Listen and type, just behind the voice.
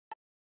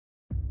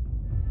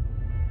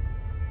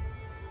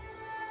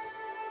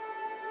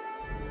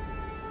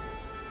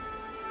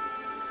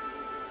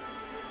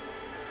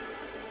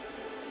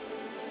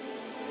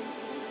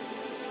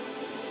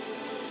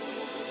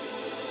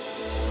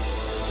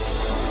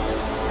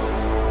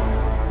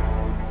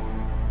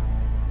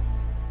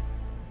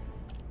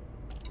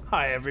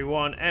Hi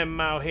everyone,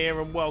 En-Mao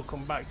here and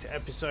welcome back to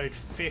episode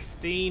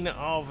 15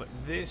 of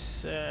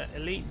this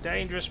Elite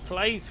Dangerous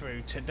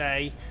playthrough.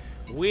 Today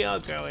we are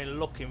going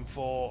looking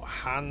for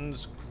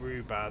Hans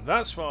Gruber.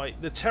 That's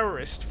right, the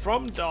terrorist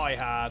from Die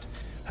Hard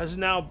has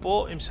now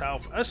bought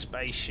himself a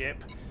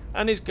spaceship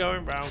and is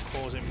going around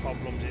causing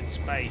problems in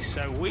space.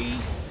 So we,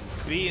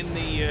 being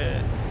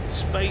the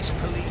space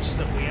police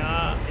that we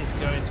are, is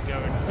going to go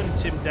and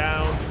hunt him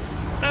down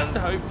and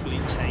hopefully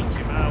take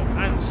him out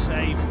and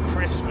save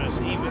Christmas,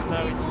 even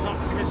though it's not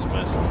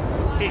Christmas,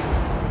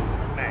 it's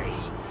May.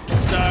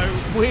 So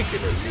we're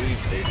going to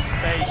leave this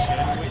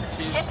station, which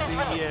is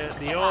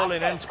the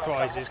All-In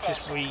Enterprises,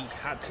 because we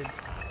had to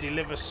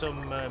deliver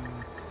some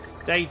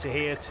data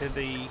here to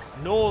the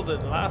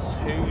Northern Lass,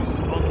 who's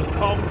on the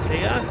comms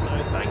here, so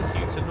thank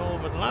you to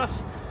Northern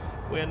Lass.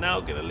 We're now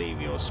going to leave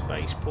your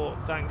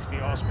spaceport, thanks for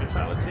your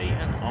hospitality,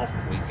 and off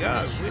we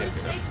go. We're going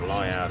to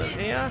fly out of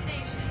here.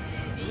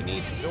 We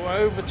need to go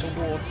over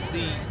towards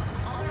the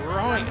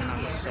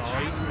right-hand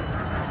side.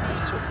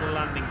 We've took the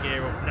landing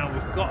gear up. Now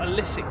we've got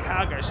illicit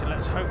cargo, so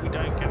let's hope we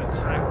don't get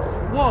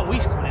attacked. Whoa,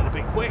 he's coming in a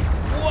bit quick.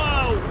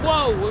 Whoa,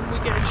 whoa, and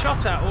we're getting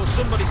shot at, or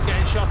somebody's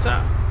getting shot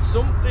at.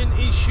 Something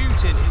is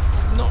shooting. It's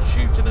not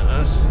shooting at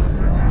us.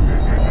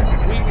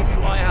 We will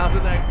fly out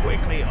of there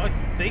quickly. I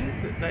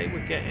think that they were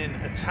getting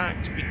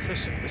attacked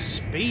because of the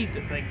speed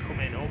that they come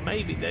in, or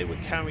maybe they were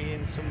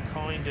carrying some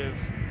kind of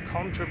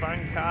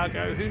contraband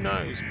cargo, who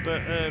knows.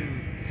 But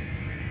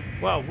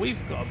well,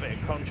 we've got a bit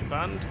of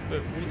contraband,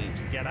 but we need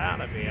to get out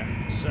of here.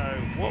 So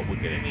what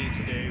we're going to need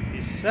to do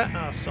is set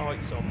our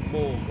sights on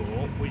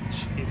Morgor,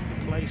 which is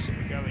the place that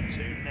we're going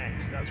to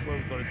next. That's where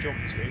we've got to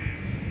jump to,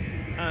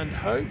 and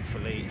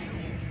hopefully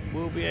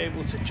we'll be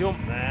able to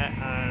jump there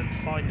and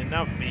find the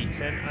nav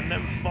beacon, and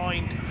then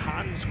find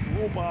Hans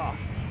Gruber,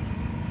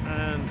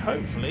 and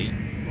hopefully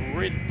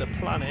rid the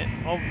planet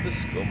of the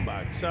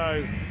scumbag.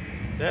 So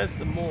there's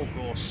the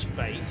Morgor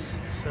space.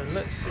 So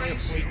let's see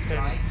if we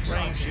can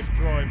frame shift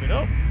drive it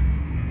up.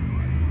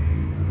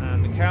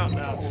 And the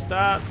countdown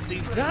starts. See,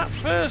 that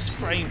first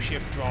frame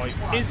shift drive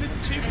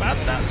isn't too bad.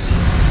 That seems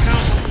to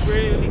count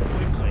really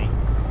quickly.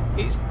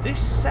 It's this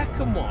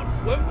second one,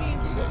 when we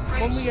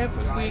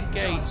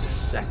engage the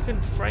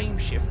second frame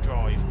shift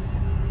drive,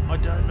 I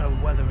don't know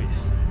whether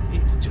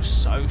it's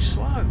just so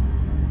slow.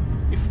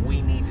 If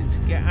we needed to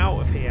get out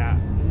of here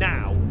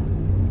now,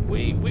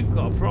 we've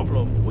got a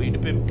problem. We'd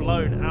have been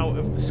blown out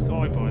of the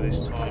sky by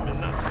this time,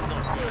 and that's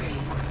not good.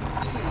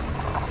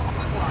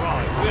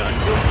 Right, we are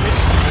done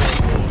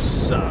mission,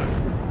 so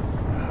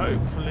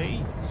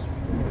hopefully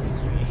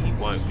he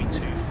won't be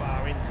too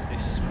far into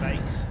this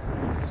space.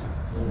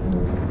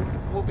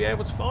 We'll be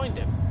able to find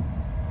him,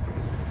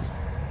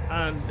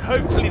 and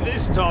hopefully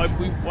this time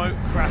we won't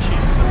crash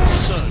into the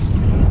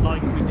sun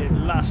like we did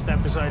last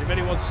episode. If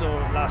anyone saw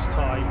it last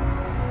time,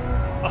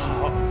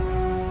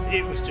 oh,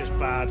 it was just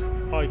bad.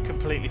 I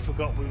completely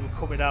forgot we were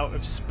coming out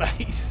of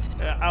space,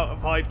 out of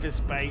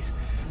hyperspace,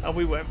 and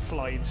we went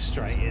flying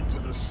straight into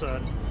the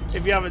sun.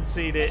 If you haven't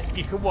seen it,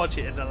 you can watch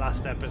it in the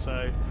last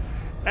episode.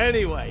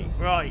 Anyway,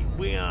 right,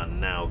 we are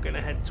now going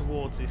to head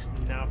towards this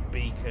nav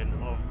beacon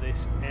of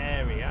this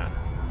area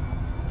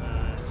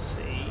and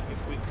see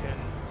if we can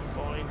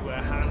find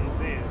where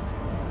Hans is.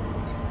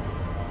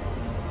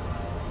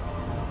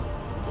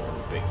 Going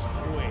a bit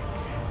quick.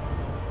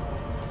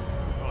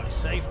 Right,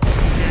 safety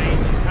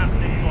engage is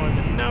happening by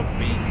the nav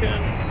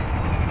beacon.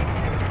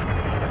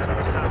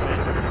 Let's tab it.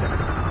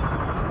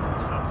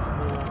 Let's tab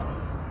 4.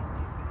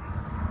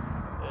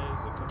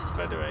 There's the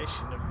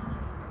Confederation of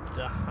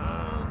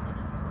Dahan.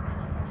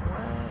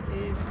 Where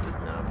is the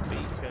nav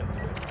beacon?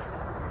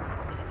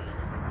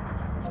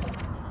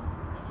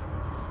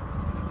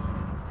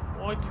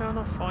 Why can't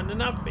I find the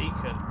nav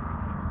beacon?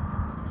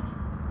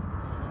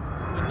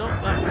 We're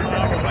not that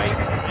far away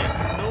from it.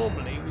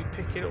 Normally we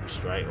pick it up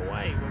straight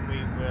away when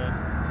we've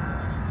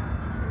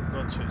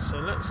got to it. So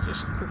let's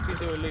just quickly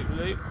do a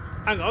loop-loop.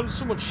 Hang on,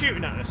 someone's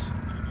shooting at us.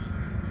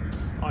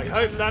 I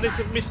hope that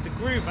isn't Mr.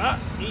 Gruber.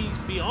 He's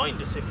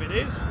behind us if it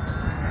is.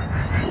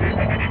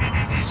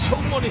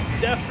 Someone is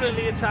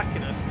definitely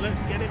attacking us. Let's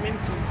get him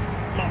into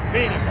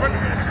being in front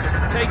of us, because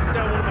he's taking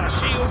down one of our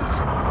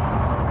shields.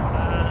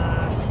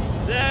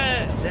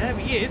 And there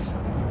he is.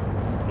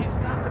 Is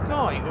that the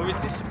guy, or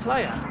is this a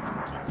player?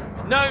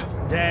 No,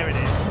 there it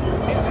is.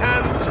 It's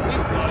Hans.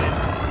 We've got him.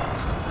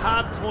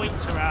 Hard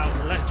points are out.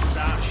 Let's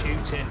start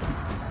shooting.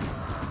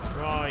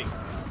 Right,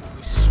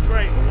 we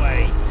straight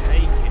away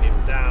taking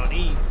him down.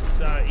 He's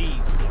got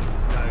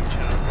no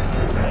chance of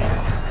me.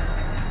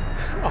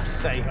 I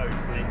say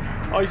hopefully.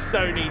 I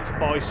so need to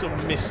buy some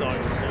missiles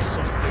or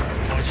something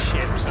for my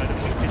ship so that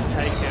we can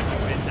take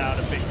everything down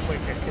a bit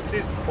quicker, because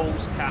this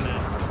pulse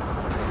cannon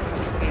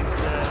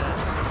is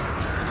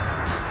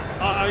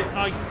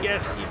I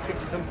guess you could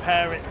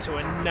compare it to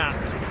a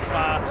gnat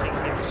farting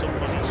in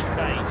somebody's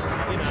face.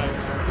 You know,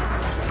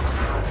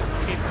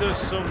 it does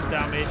some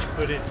damage,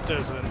 but it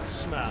doesn't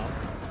smell.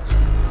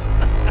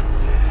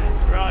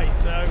 Right,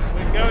 so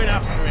we're going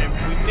after him.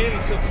 We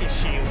nearly took his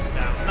shields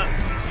down. That's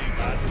not too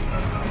bad.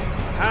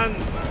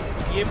 Hans,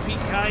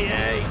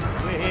 Yippee-ki-yay!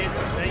 We're here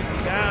to take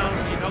you down.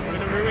 You're not going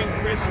to ruin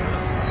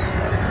Christmas.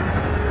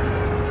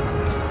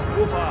 Mr.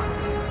 Gruber.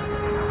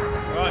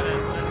 Right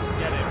then, let's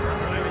get him.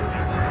 Where is he?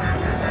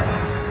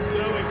 He's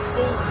going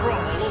full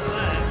throttle up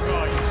there.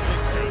 Right,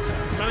 okay, so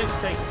we managed to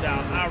take him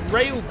down. Our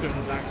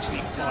railgun's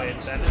actually fired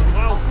then as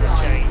well for a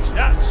change.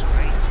 That's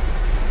strange.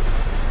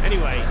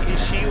 Anyway,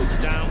 his shield's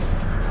down.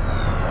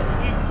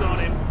 We've got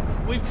him.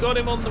 We've got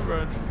him on the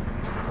run.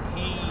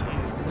 He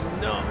is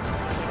not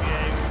going to be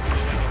able to do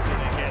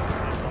anything against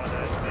this, I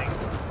don't think.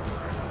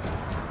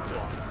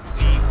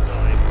 We've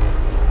got him.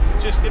 He's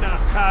just in our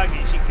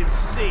targets. You can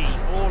see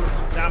all of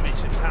the damage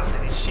that's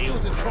happening. His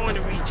shields are trying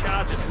to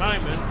recharge at the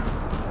moment.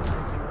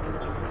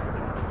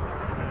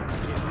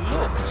 It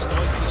looks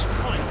like he's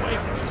flying away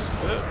from us,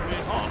 but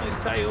we're hot on his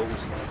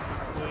tails.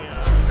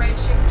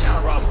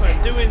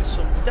 We're doing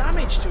some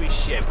damage to his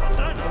ship. I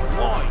don't know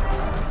why.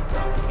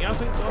 He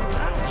hasn't gone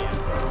down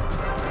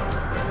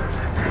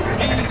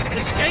yet. He's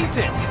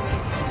escaping.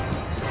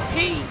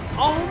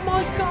 Oh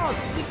my god,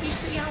 did you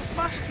see how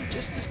fast he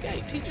just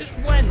escaped? He just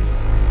went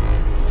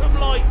from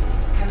like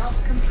cannot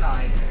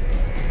comply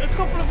a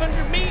couple of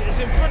 100 meters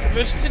in front of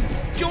us to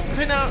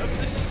jumping out of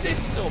the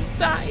system.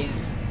 That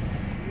is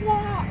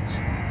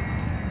what?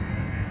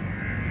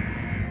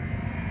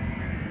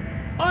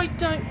 I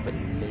don't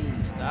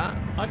believe that.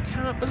 I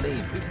can't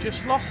believe we've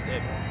just lost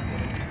him.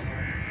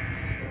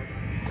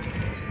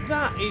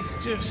 That is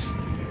just...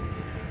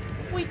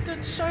 We've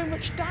done so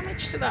much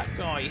damage to that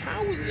guy.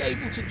 How was he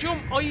able to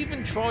jump? I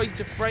even tried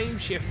to frame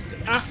shift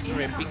after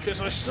him because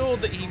I saw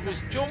that he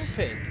was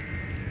jumping.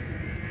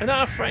 And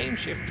our frame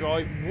shift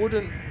drive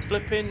wouldn't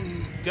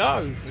flipping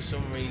go for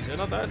some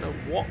reason. I don't know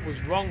what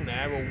was wrong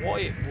there or why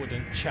it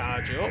wouldn't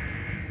charge up.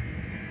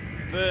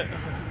 But...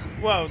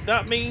 Well,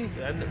 that means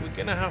then that we're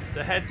going to have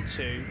to head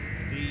to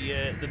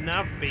the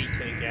nav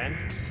beacon again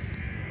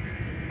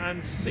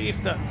and see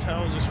if that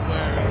tells us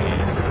where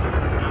it is.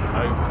 And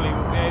hopefully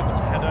we'll be able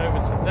to head over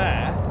to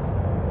there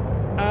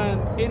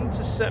and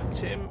intercept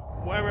him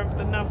wherever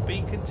the nav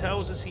beacon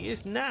tells us he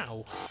is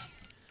now.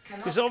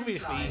 Because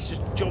obviously he's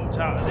just jumped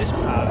out of this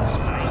part of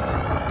space.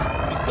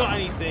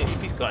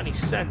 If he's got any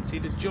sense,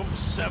 he'd have jumped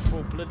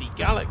several bloody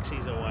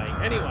galaxies away.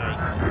 Anyway.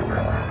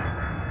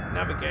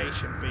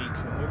 Navigation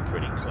beacon, we're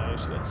pretty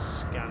close. Let's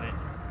scan it.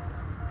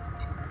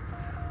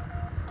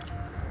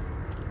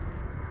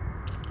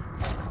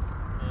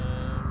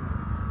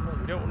 No,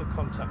 we don't want to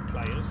contact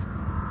players.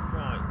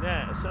 Right,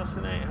 there.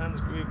 Assassinate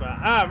Hans Gruber.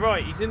 Ah,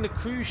 right. He's in the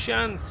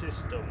Krushan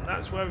system.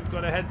 That's where we've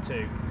got to head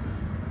to.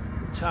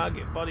 The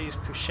target body is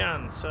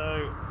Krushan,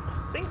 so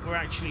I think we're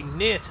actually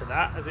near to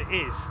that as it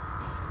is.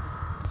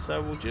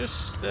 So we'll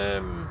just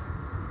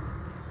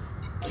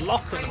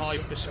lock and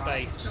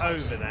hyperspace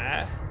over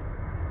there.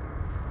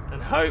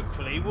 And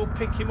hopefully we'll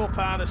pick him up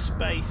out of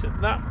space at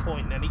that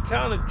point then. He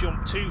can't have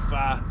jumped too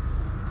far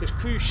because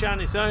Krushan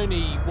is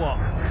only, what,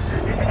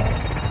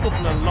 a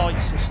couple of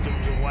light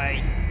systems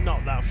away.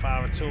 Not that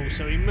far at all.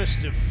 So he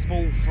must have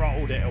full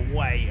throttled it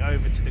away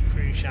over to the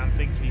Krushan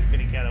thinking he's going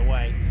to get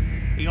away.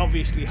 He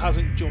obviously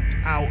hasn't jumped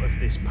out of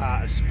this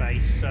part of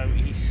space, so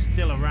he's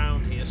still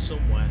around here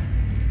somewhere.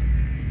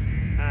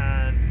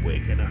 And we're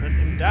going to hunt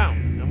him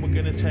down and we're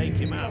going to take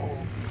him out.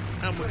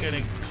 And we're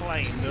going to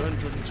claim the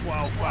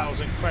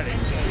 112,000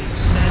 credits on his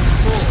 10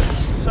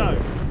 cores. So,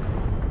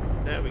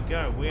 there we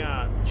go. We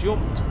are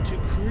jumped to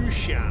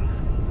Krushan.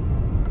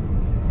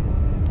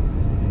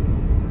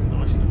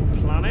 Nice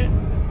little planet.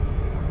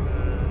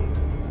 And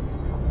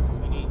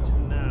we need to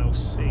now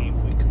see if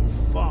we can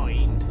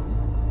find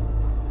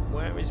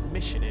where his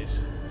mission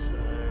is. So,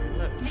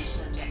 let's...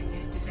 Mission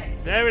objective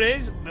detected. There it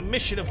is. The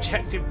mission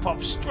objective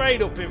pops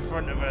straight up in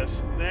front of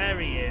us. There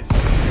he is.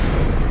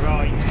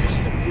 Right,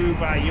 Mr.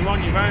 Gruber, you're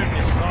on your own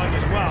this time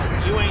as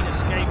well. You ain't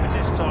escaping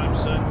this time,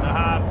 son. The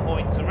hard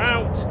points are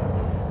out.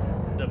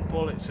 The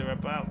bullets are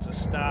about to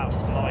start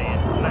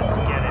flying. Let's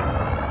get him.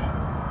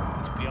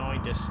 He's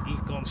behind us.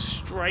 He's gone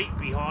straight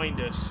behind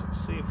us.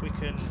 See if we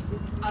can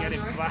get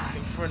him back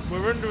in front.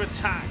 We're under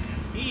attack.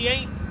 He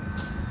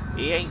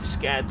ain't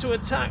scared to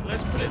attack,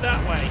 let's put it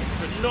that way.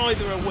 But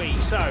neither are we.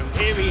 So,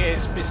 here he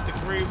is, Mr.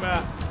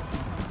 Gruber.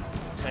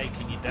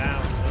 Taking you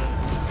down, son.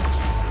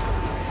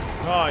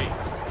 Right.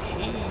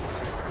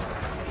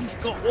 He's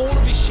got all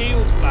of his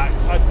shields back.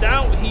 I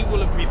doubt he will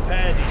have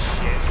repaired his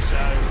ship,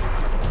 so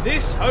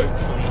this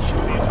hopefully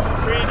should be a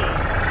pretty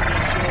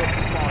short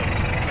fight.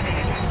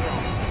 Fingers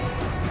crossed.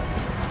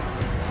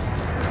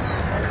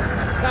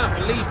 I can't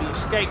believe he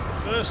escaped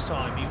the first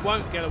time. He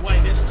won't get away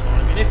this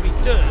time, and if he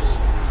does,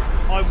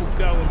 I will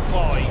go and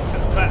buy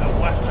a better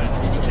weapon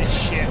for this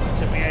ship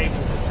to be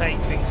able to take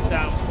things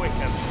down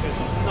quicker, because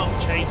I'm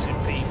not chasing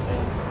people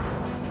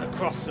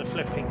across the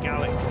flipping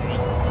galaxy.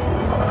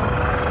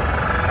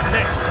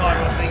 Next time,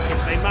 I think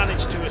if they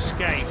manage to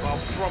escape, I'll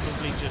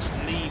probably just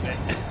leave it.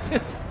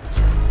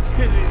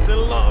 Because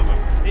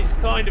it's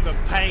kind of a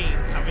pain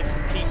having to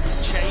keep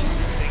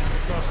chasing things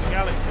across the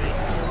galaxy.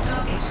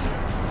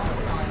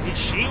 His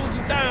shields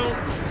are down.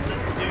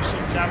 Let's do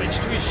some damage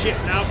to his ship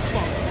now. Come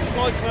on,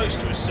 fly close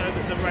to us so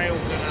that the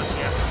railgun has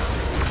you.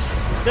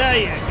 There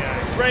you go.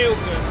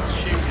 Railguns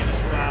shooting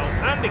as well.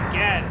 And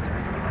again,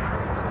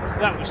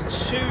 that was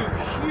 2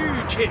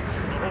 huge hits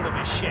to the hull of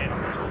his ship.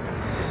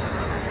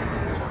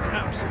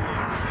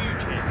 Absolute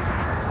huge hits.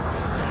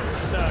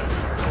 So,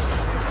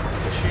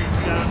 let's shoot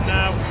down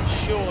now.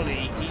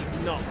 Surely he's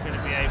not going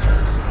to be able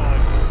to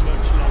survive for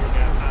much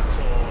longer at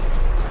all.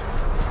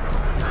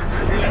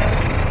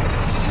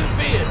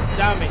 Severe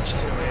damage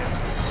to him.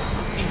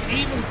 He's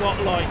even got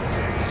like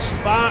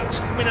sparks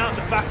coming out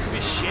the back of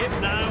his ship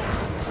now,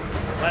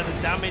 where the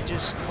damage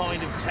has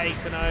kind of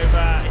taken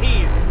over.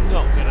 He is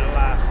not going to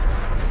last.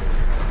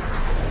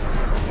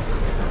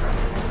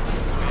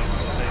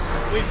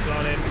 We've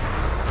got him.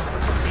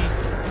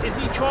 Is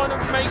he trying to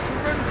make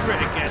a run for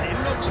it again? It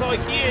looks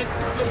like he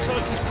is. It looks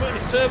like he's putting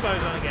his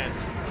turbos on again.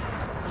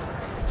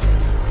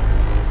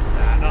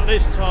 Nah, not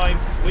this time.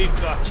 We've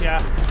got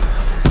ya.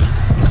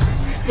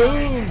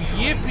 Boom!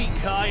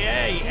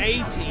 Yippie-ki-yay!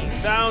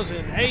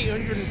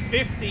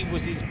 18,850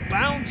 was his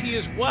bounty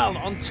as well,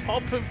 on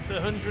top of the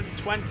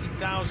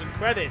 120,000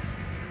 credits.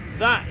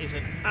 That is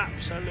an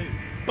absolute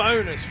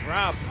bonus for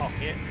our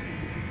pocket.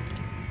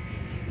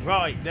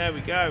 Right, there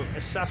we go.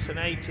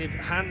 Assassinated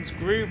Hans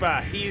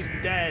Gruber. He is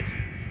dead.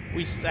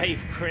 We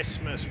saved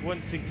Christmas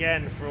once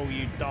again for all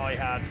you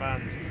die-hard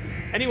fans.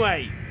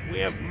 Anyway, we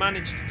have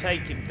managed to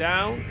take him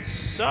down,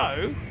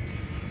 so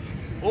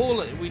all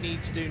that we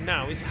need to do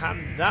now is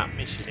hand that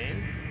mission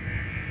in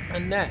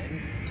and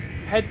then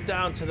head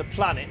down to the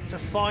planet to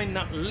find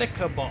that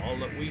liquor bottle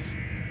that we've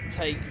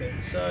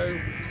taken. So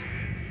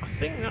I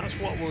think that's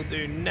what we'll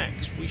do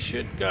next. We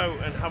should go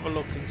and have a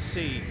look and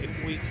see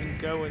if we can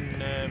go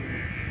and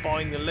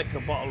find the liquor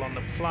bottle on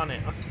the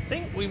planet. I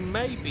think we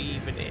may be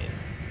even in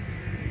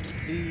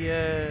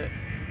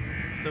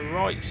the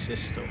right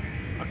system.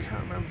 I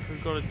can't remember if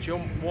we've got to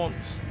jump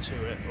once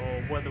to it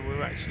or whether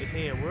we're actually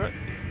here. We're at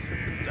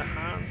the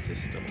Dahan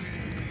system.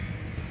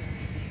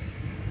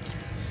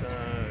 So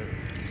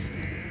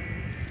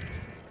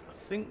I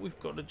think we've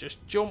got to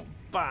just jump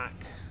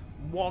back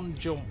 1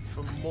 jump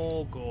from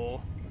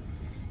Morgor.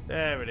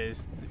 There it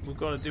is. We've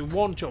got to do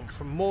 1 jump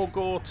from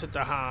Morgor to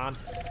Dahan,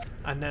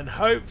 and then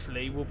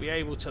hopefully we'll be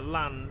able to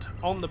land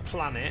on the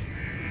planet.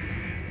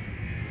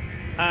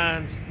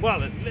 And,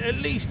 well, at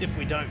least if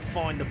we don't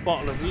find the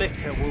bottle of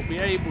liquor, we'll be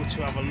able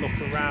to have a look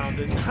around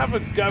and have a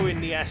go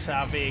in the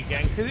SRV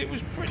again, because it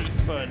was pretty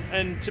fun.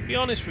 And to be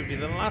honest with you,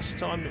 the last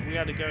time that we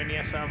had to go in the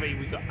SRV,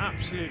 we got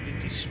absolutely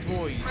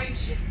destroyed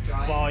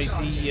by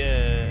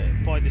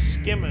the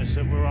skimmers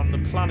that were on the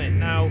planet.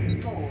 Now,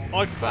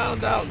 I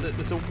found out that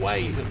there's a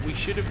way that we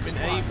should have been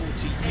able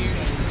to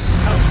use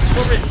the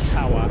turret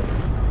tower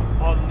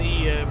on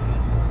the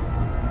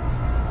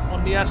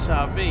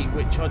SRV,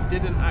 which I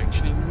didn't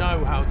actually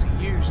know how to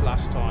use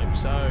last time.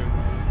 So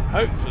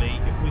hopefully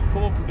if we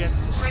come up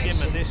against a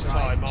skimmer this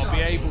time, I'll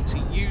be able to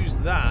use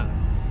that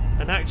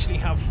and actually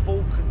have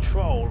full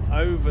control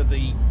over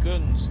the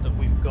guns that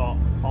we've got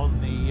on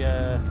the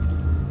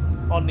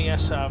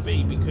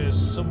SRV, because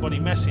somebody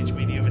messaged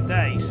me the other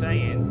day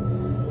saying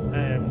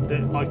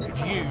that I could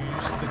use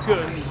the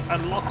guns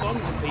and lock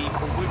onto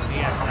people with the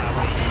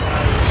SRV.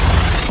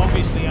 So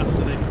obviously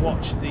after they'd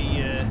watched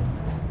the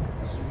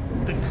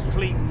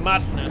complete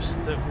madness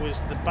that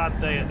was the bad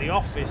day at the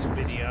office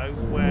video,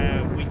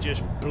 where we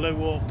just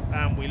blew up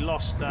and we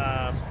lost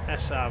our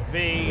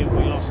SRV and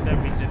we lost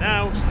everything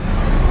else,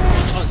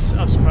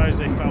 I suppose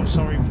they felt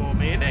sorry for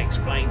me, and they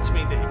explained to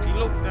me that if you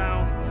look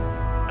down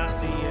at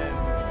the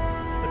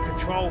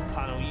control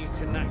panel, you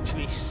can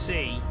actually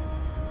see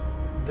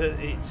that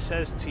it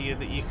says to you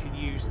that you can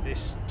use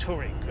this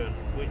turret gun,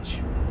 which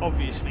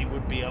obviously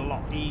would be a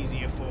lot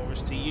easier for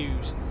us to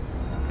use.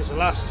 Because the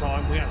last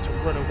time we had to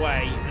run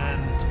away,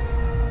 and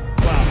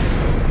well,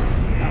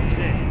 that was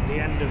it. The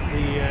end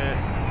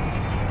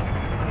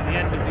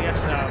of the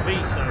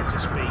SRV, so to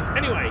speak.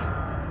 Anyway,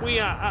 we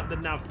are at the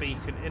nav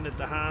beacon in the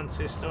Dahan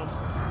system,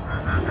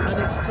 and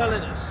it's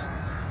telling us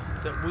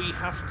that we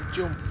have to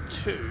jump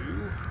to,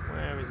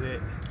 where is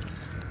it?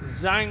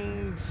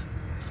 Zhang's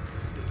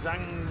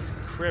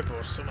crib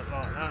or something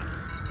like that.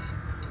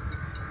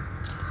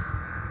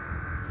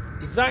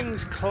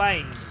 Zhang's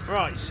claim.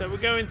 Right, so we're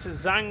going to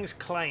Zhang's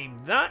claim.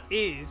 That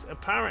is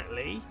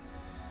apparently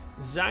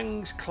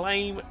Zhang's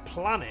claim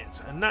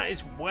planet, and that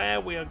is where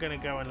we are going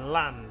to go and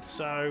land.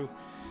 So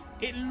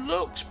it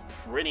looks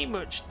pretty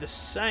much the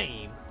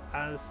same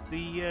as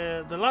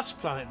the last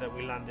planet that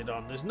we landed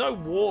on. There's no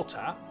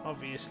water,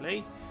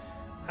 obviously,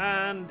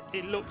 and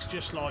it looks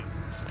just like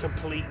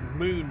complete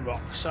moon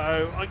rock.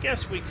 So I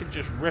guess we could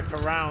just rip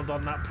around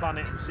on that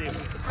planet and see if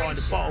we can find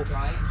a bottle.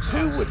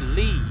 Who would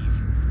leave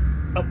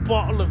a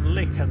bottle of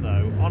liquor,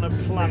 though, on a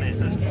planet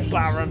as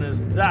barren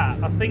as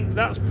that? I think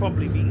that's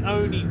probably the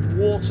only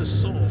water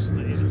source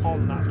that is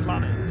on that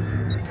planet.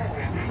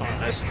 Right,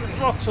 let's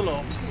throttle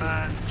up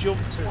and jump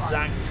to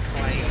Zhang's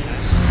claim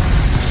then.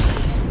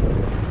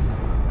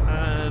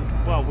 And,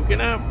 well, we're going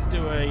to have to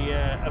do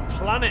a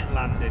planet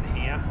landing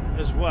here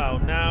as well.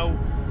 Now,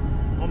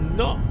 I'm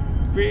not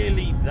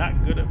really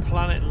that good at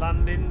planet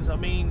landings. I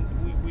mean,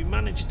 we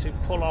managed to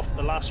pull off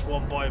the last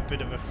one by a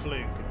bit of a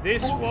fluke.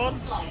 This one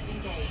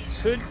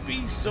could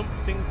be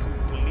something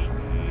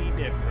completely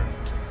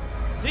different.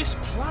 This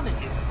planet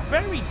is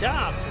very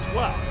dark as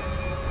well.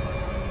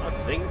 I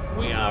think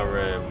we are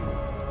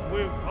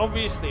we're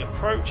obviously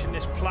approaching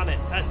this planet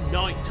at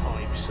night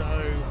time,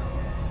 so,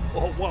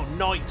 or well,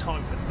 night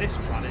time for this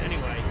planet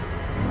anyway.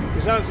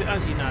 Because as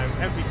you know,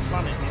 every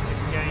planet in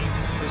this game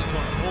has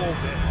got an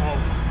orbit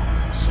of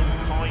some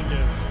kind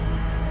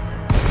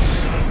of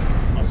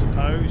sun, I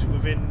suppose,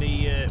 within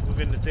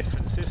the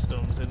different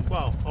systems. And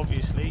well,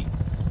 obviously,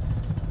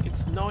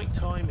 it's night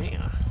time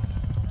here.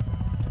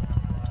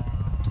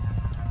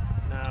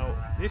 Now,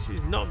 this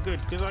is not good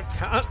because I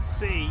can't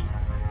see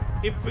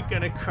if we're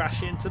going to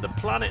crash into the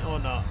planet or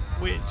not,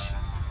 which,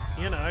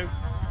 you know,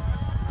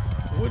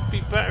 would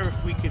be better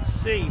if we could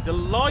see. The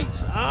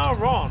lights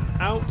are on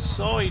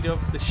outside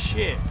of the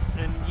ship,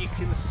 and you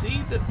can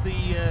see that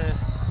the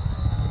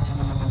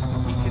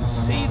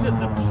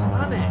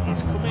planet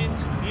is coming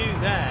into view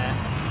there,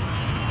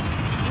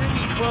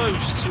 pretty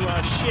close to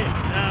our ship.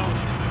 Now,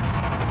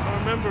 if I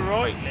remember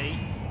rightly,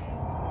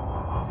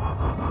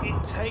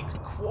 it takes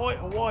quite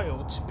a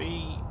while to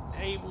be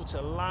able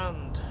to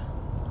land.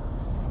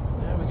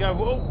 There we go.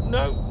 Oh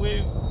no,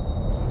 with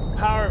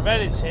power of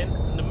editing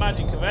and the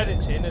magic of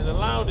editing has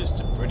allowed us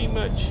to pretty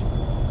much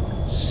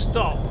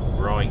stop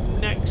right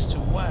next to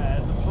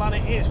where the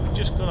planet is. We've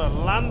just got to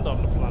land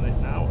on the planet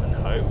now, and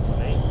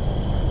hopefully,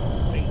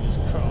 fingers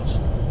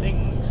crossed,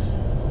 things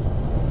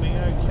will be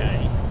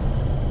okay.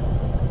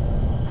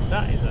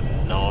 That is a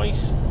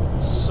nice,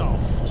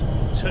 soft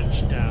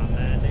touchdown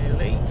there,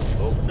 nearly.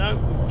 Oh no,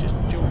 we've just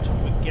jumped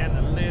up again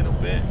a little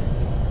bit.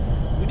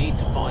 We need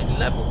to find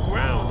level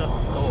ground. I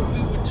thought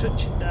we were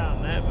touching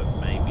down there, but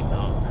maybe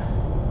not.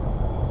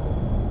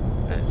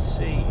 Let's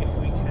see if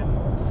we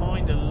can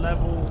find a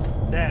level.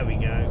 There we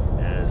go.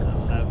 There's a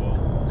level.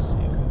 Let's see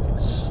if we can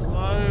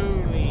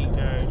slowly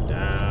go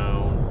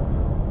down.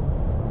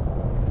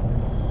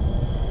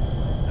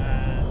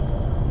 And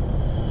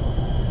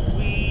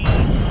we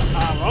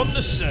are on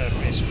the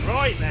surface.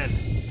 Right then.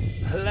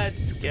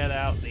 Let's get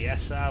out the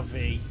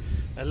SRV.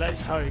 And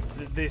let's hope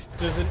that this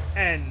doesn't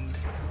end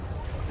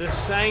the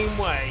same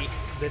way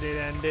that it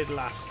ended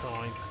last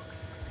time.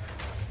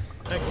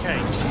 Okay,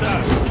 so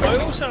I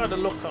also had a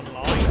look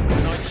online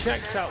and I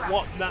checked out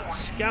what that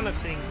scanner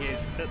thing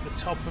is at the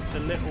top of the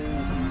little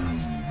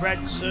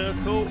red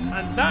circle,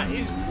 and that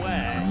is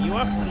where you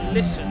have to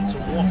listen to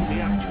what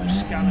the actual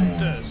scanner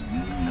does.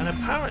 And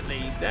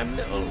apparently them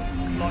little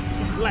like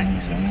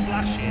flecks and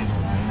flashes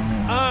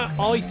are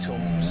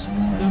items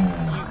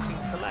that you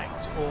can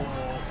collect, or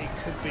it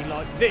could be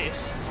like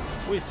this.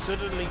 We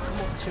suddenly come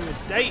up to a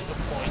data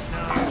point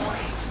now.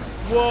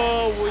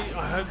 Whoa,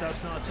 I hope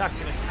that's not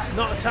attacking us. It's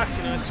not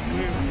attacking us.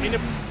 We're in a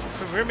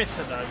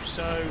perimeter though,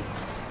 so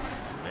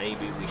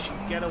maybe we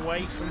should get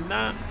away from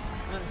that.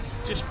 Let's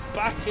just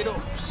back it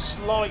up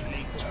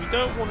slightly, because we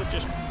don't want to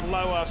just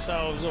blow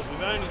ourselves up.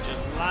 We've only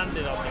just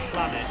landed on the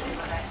planet.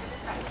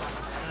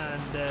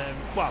 And,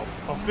 well,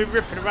 I've been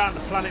ripping around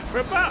the planet for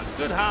about a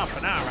good half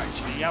an hour,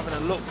 actually, having a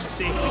look to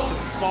see if we can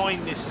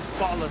find this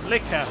bottle of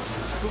liquor.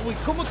 But we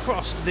come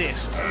across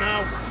this.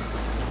 Now,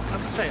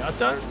 as I say, I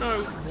don't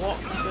know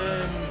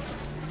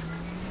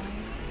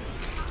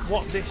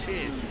what this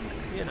is,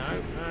 you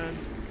know, and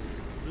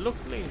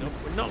luckily enough,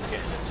 we're not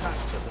getting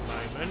attacked at the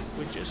moment.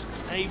 We're just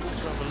able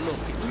to have a look.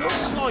 It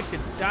looks like a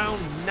down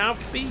nav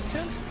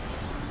beacon,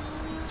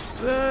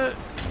 but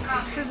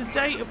it says a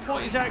data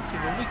point is active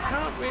and we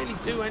can't really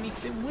do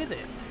anything with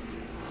it.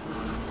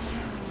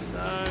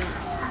 So,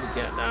 we'll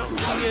get out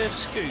the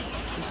scoop. Is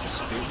the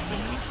scoop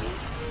anything?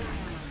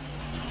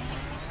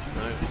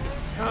 No,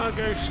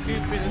 cargo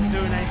scoop isn't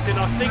doing anything.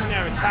 I think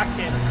they're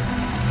attacking.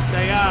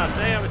 They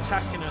are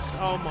attacking us.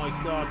 Oh my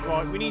god,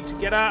 right, we need to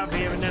get out of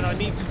here, and then I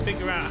need to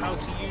figure out how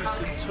to use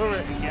the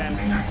turret again.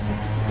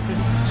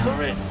 Because the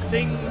turret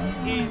thing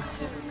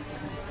is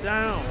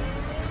down.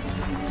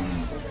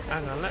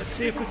 Hang on, let's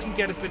see if we can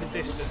get a bit of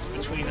distance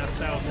between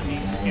ourselves and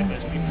these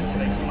skimmers before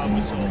they blow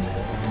us up.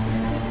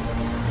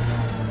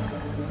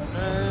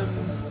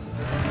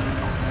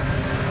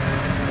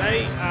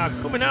 They are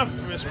coming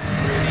after us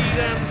pretty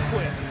damn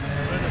quick.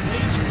 But at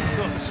least we've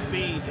got the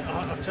speed.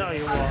 I'll tell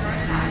you what.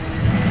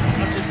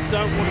 I just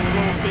don't want to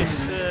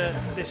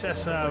blow this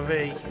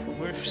SRV.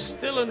 We're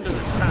still under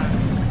attack.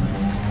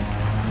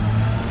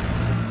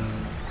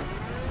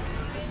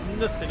 There's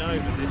nothing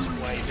over this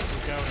way that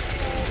we're going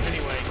for.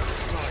 Anyway,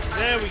 right,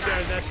 there we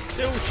go. They're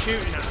still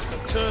shooting at us.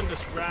 I've turned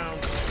us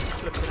round to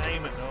flip an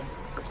aim at them.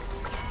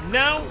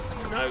 No,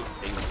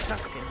 he's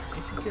attacking.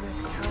 Is he going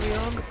to carry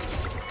on?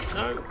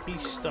 No,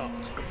 he's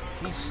stopped.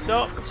 He's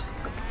stopped.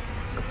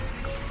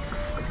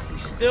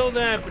 He's still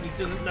there, but he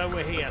doesn't know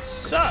we're here.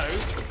 So,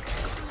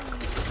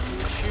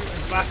 we're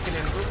shooting back at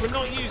him, but we're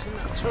not using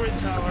that turret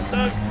tower. I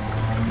can't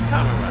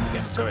remember how to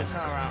get the turret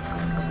tower out.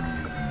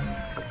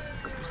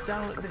 It was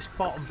down at this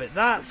bottom bit.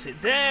 That's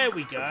it. There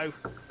we go.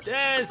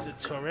 There's the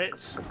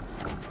turrets.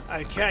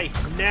 Okay,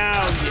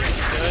 now you're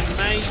done,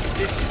 mate.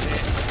 This is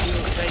it.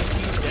 We'll take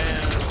you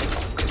down.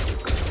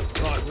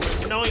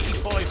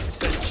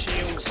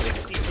 shield,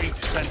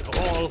 63%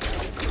 all.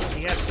 And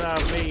the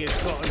SRV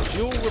has got a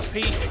dual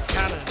repeater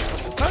cannon. I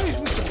suppose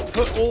we can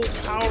put all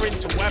power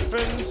into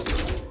weapons.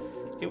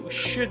 It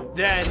should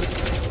then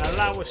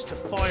allow us to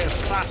fire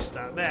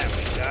faster. There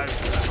we go.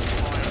 That's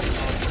firing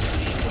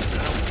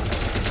now.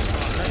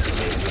 Right, let's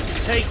see if we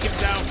can take him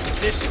down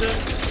from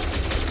distance.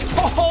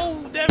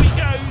 Oh, there he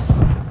goes.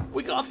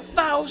 We got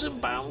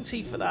 1,000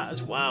 bounty for that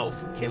as well,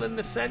 for killing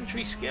the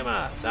sentry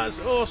skimmer. That's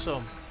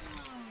awesome.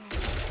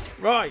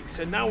 Right,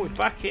 so now we're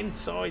back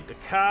inside the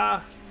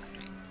car.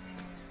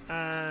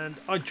 And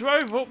I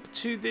drove up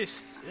to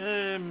this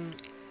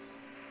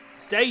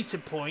data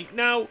point.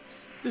 Now,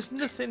 there's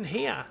nothing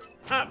here.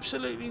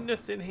 Absolutely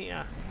nothing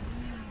here.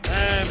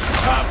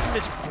 Apart from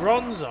this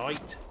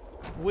bronzite,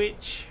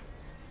 which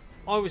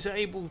I was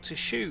able to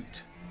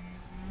shoot.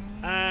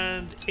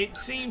 And it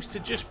seems to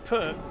just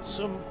put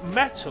some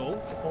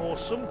metal or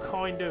some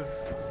kind of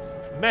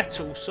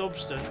metal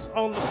substance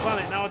on the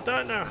planet. Now, I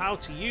don't know how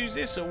to use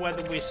this or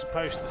whether we're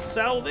supposed to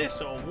sell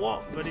this or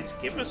what, but it's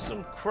given us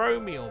some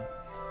chromium.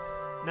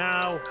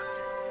 Now,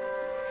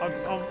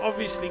 I'm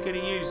obviously going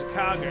to use a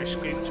cargo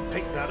scoop to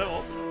pick that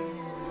up.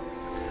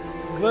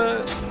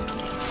 But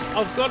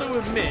I've got to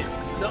admit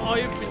that I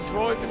have been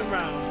driving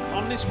around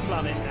on this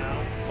planet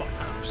now for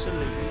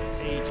absolutely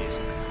ages.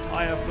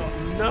 I have got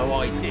no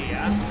idea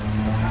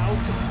of how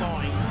to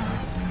find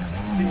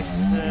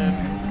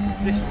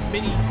this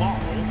mini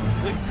bottle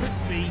that could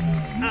be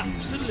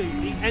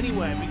absolutely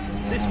anywhere,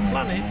 because this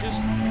planet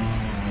just,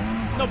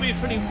 not being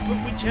funny, but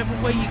whichever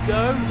way you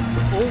go,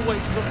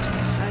 always looks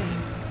the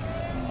same.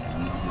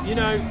 You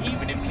know,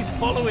 even if you're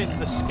following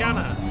the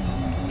scanner,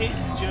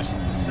 it's just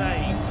the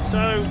same.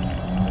 So,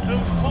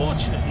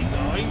 unfortunately,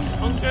 guys,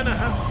 I'm going to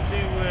have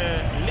to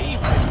leave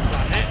this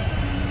planet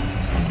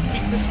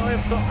because I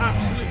have got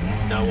absolutely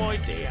no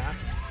idea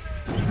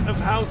of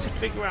how to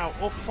figure out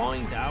or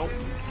find out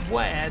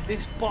where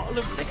this bottle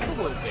of liquor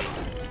will be.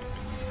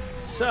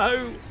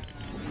 So,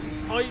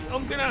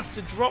 I'm going to have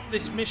to drop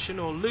this mission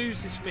or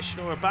lose this mission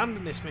or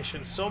abandon this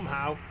mission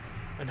somehow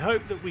and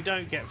hope that we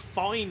don't get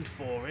fined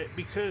for it,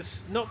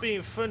 because, not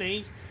being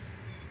funny,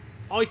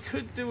 I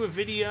could do a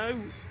video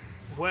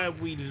where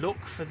we look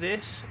for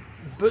this,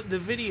 but the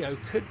video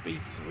could be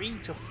 3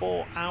 to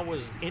 4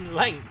 hours in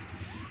length.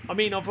 I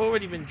mean, I've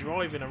already been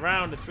driving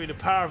around, and through the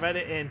power of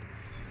editing,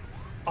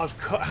 I've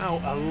cut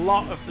out a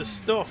lot of the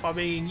stuff. I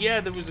mean,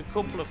 yeah, there was a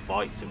couple of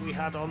fights that we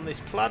had on this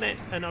planet,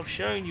 and I've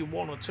shown you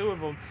 1 or 2 of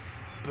them,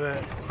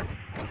 but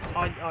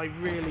I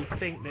really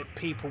think that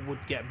people would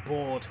get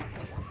bored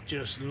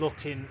just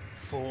looking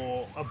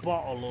for a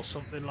bottle or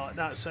something like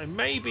that. So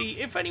maybe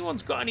if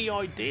anyone's got any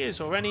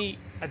ideas or any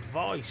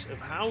advice of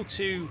how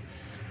to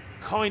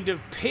kind of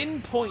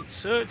pinpoint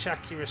search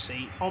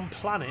accuracy on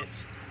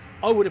planets,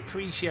 I would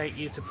appreciate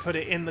you to put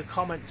it in the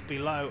comments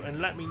below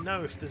and let me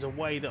know if there's a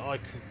way that I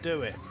can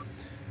do it.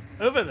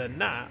 Other than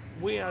that,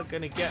 we are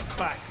going to get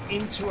back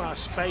into our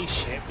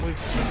spaceship. We've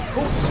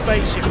caught the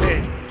spaceship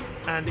in,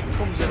 and it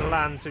comes and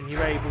lands, and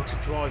you're able to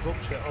drive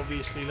up to it,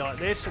 obviously, like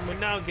this. And we're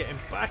now getting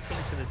back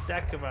into the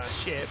deck of our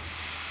ship,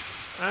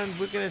 and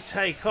we're going to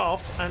take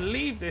off and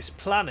leave this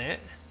planet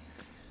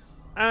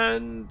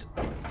and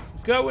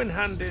go and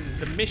hand in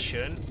the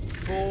mission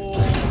for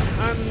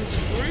Hans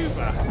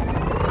Gruber,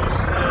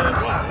 because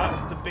well,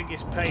 that's the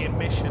biggest paying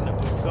mission that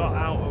we've got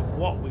out of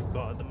what we've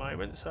got at the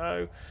moment.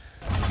 So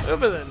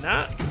other than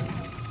that,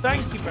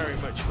 thank you very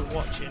much for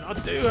watching. I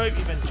do hope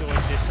you've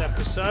enjoyed this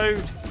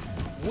episode.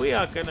 We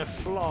are going to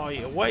fly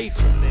away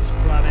from this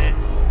planet,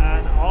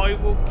 and I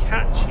will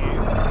catch you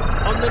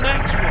on the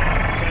next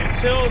one. So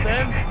until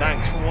then,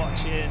 thanks for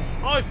watching.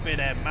 I've been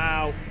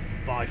En-Mao.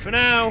 Bye for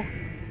now.